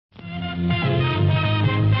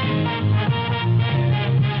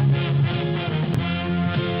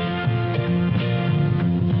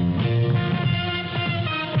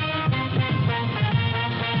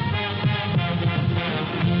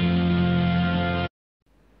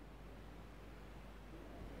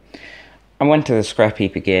I went to the scrap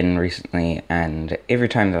heap again recently, and every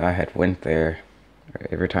time that I had went there, or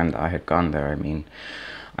every time that I had gone there, I mean,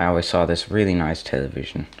 I always saw this really nice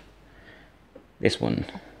television. This one.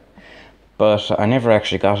 But I never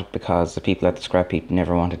actually got it because the people at the scrap heap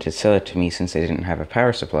never wanted to sell it to me since they didn't have a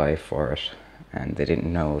power supply for it, and they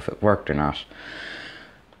didn't know if it worked or not.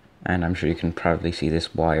 And I'm sure you can probably see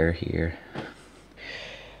this wire here.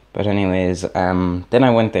 But anyways, then I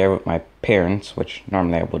went there with my parents, which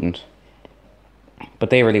normally I wouldn't.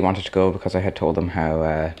 But they really wanted to go because I had told them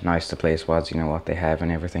how nice the place was, you know, what they have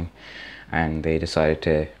and everything. And they decided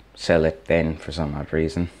to sell it then for some odd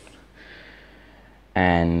reason.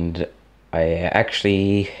 And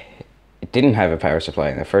it didn't have a power supply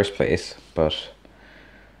in the first place, but,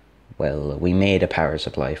 well, we made a power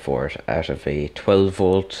supply for it out of a 12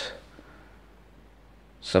 volt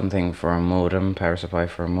something for a modem, power supply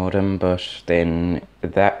for a modem, but then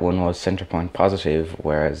that one was center point positive,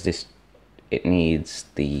 whereas it needs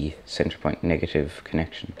the center point negative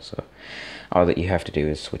connection. So all that you have to do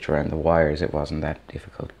is switch around the wires. It wasn't that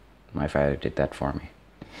difficult. My father did that for me.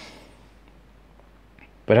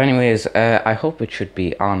 But anyways, I hope it should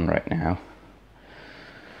be on right now.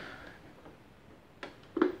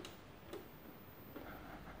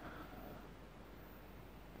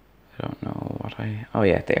 I don't know what oh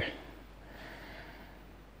yeah, there.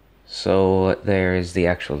 So there is the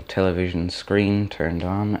actual television screen turned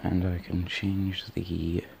on, and I can change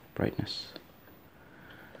the brightness.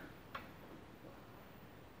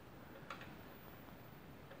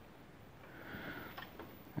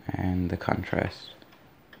 And the contrast.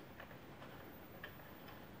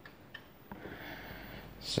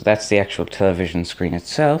 So that's the actual television screen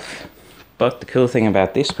itself. But the cool thing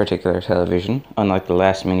about this particular television, unlike the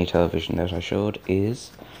last mini television that I showed,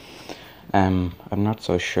 is I'm not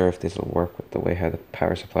so sure if this will work with the way how the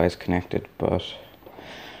power supply is connected, but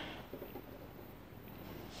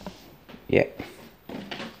yeah,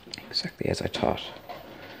 exactly as I thought.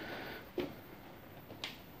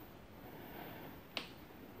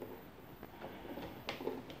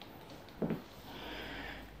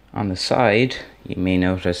 On the side, you may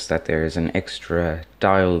notice that there is an extra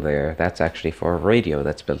dial there. That's actually for a radio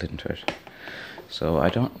that's built into it. So I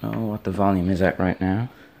don't know what the volume is at right now.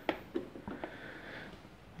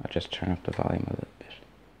 I'll just turn up the volume a little bit.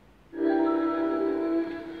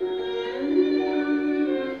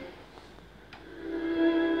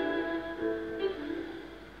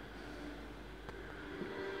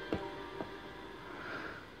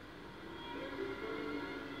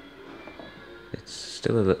 It's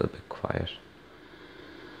still a little bit quiet.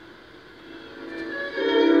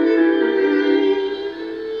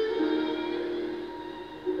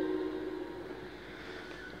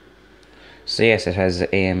 So yes, it has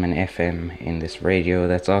AM and FM in this radio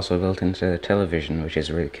that's also built into the television, which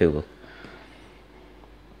is really cool.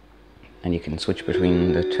 And you can switch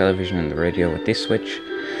between the television and the radio with this switch,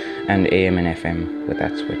 and AM and FM with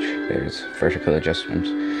that switch. There's vertical adjustment.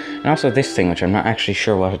 And also this thing, which I'm not actually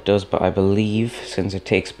sure what it does, but I believe since it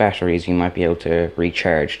takes batteries, you might be able to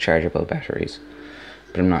recharge chargeable batteries.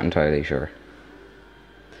 But I'm not entirely sure.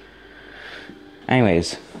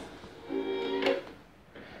 Anyways,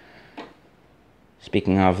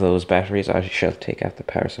 speaking of those batteries, I shall take out the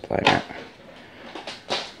power supply now,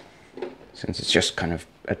 since it's just kind of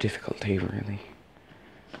a difficulty, really.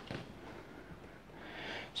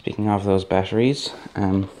 Speaking of those batteries,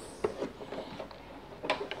 oh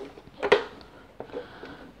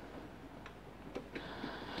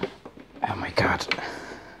my god,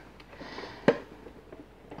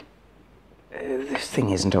 this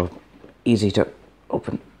thing isn't easy to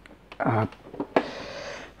open.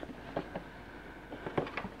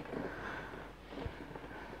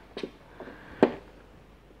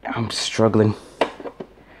 I'm struggling.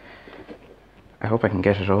 I hope I can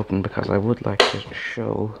get it open because I would like to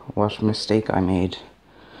show what mistake I made.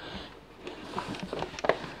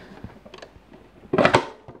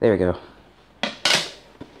 There we go.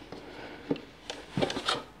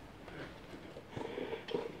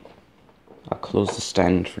 I'll close the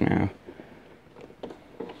stand for now.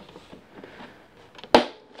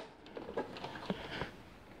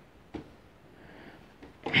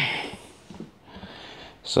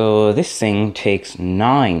 So this thing takes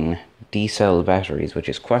 9 D-cell batteries, which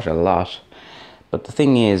is quite a lot. But the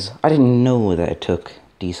thing is, I didn't know that it took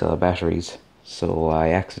D-cell batteries, so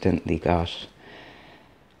I accidentally got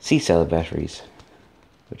C-cell batteries,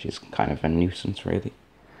 which is kind of a nuisance really.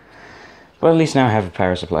 But at least now I have a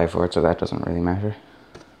power supply for it, so that doesn't really matter.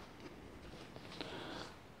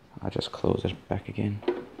 I'll just close it back again.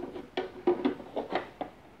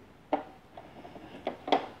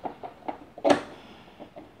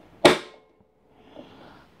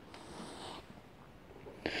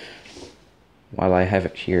 While I have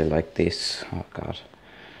it here like this, oh god.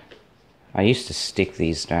 I used to stick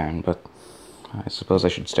these down, but I suppose I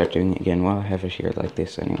should start doing it again while I have it here like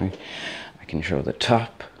this anyway. I can show the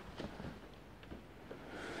top.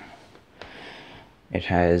 It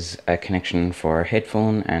has a connection for a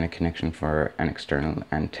headphone and a connection for an external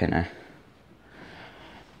antenna.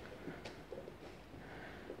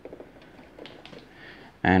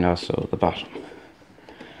 And also the bottom.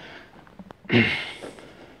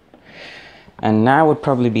 And now would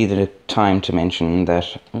probably be the time to mention that,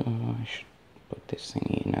 I should put this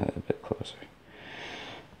thingy in a little bit closer.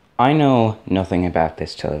 I know nothing about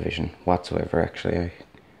this television whatsoever, actually.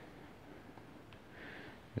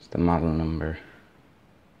 It's the model number.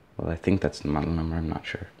 Well, I think that's the model number, I'm not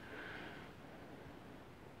sure.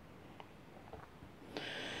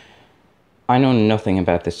 I know nothing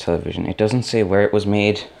about this television. It doesn't say where it was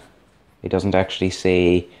made. It doesn't actually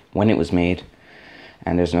say when it was made.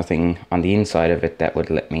 And there's nothing on the inside of it that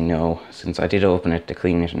would let me know, since I did open it to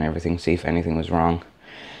clean it and everything, see if anything was wrong.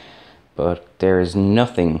 But there is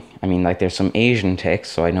nothing. I mean, like, there's some Asian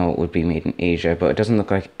text, so I know it would be made in Asia, but it doesn't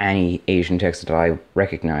look like any Asian text that I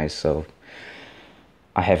recognize, so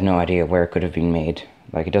I have no idea where it could have been made.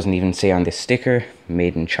 Like, it doesn't even say on this sticker,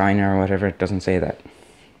 made in China or whatever, it doesn't say that.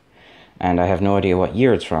 And I have no idea what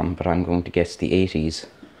year it's from, but I'm going to guess the 80s,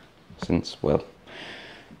 since, well,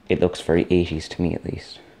 it looks very 80s to me, at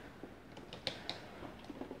least.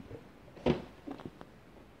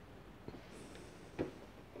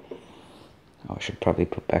 Oh, I should probably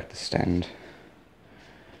put back the stand.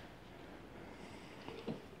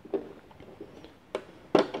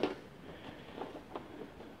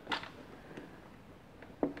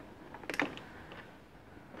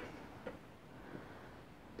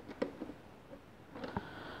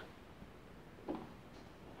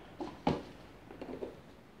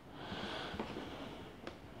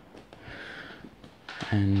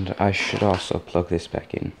 And I should also plug this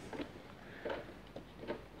back in.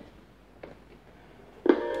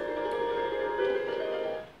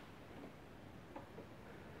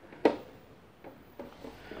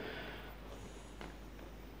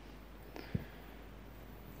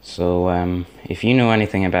 So, if you know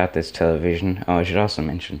anything about this television, oh, I should also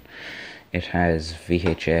mention, it has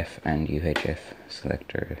VHF and UHF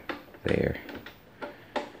selector there.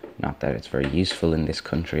 Not that it's very useful in this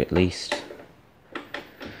country, at least.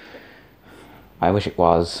 I wish it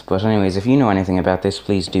was, but anyways, if you know anything about this,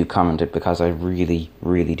 please do comment it, because I really,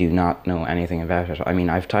 really do not know anything about it. I mean,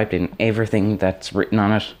 I've typed in everything that's written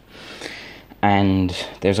on it, and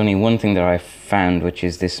there's only one thing that I've found, which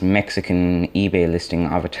is this Mexican eBay listing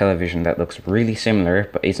of a television that looks really similar,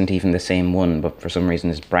 but isn't even the same one, but for some reason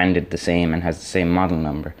is branded the same and has the same model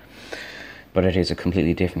number. But it is a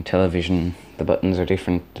completely different television. The buttons are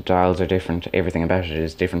different, the dials are different, everything about it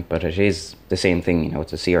is different, but it is the same thing, you know,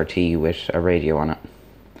 it's a CRT with a radio on it.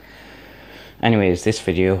 Anyways, this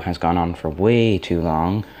video has gone on for way too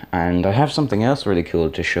long, and I have something else really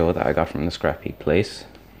cool to show that I got from the scrap heap place.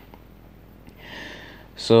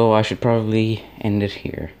 So I should probably end it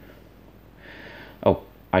here. Oh,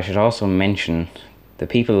 I should also mention, the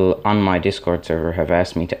people on my Discord server have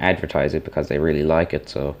asked me to advertise it because they really like it,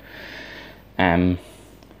 so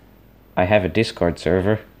I have a Discord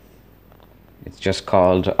server. It's just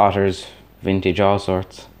called Otters Vintage All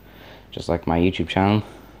Sorts, just like my YouTube channel.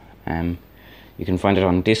 You can find it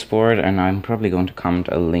on Discord, and I'm probably going to comment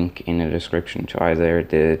a link in the description to either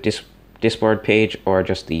the Discord page or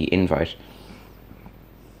just the invite.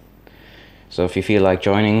 So if you feel like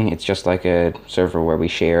joining, it's just like a server where we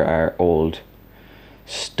share our old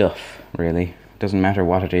stuff, really. Doesn't matter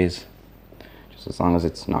what it is, just as long as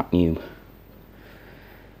it's not new.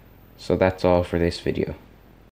 So that's all for this video.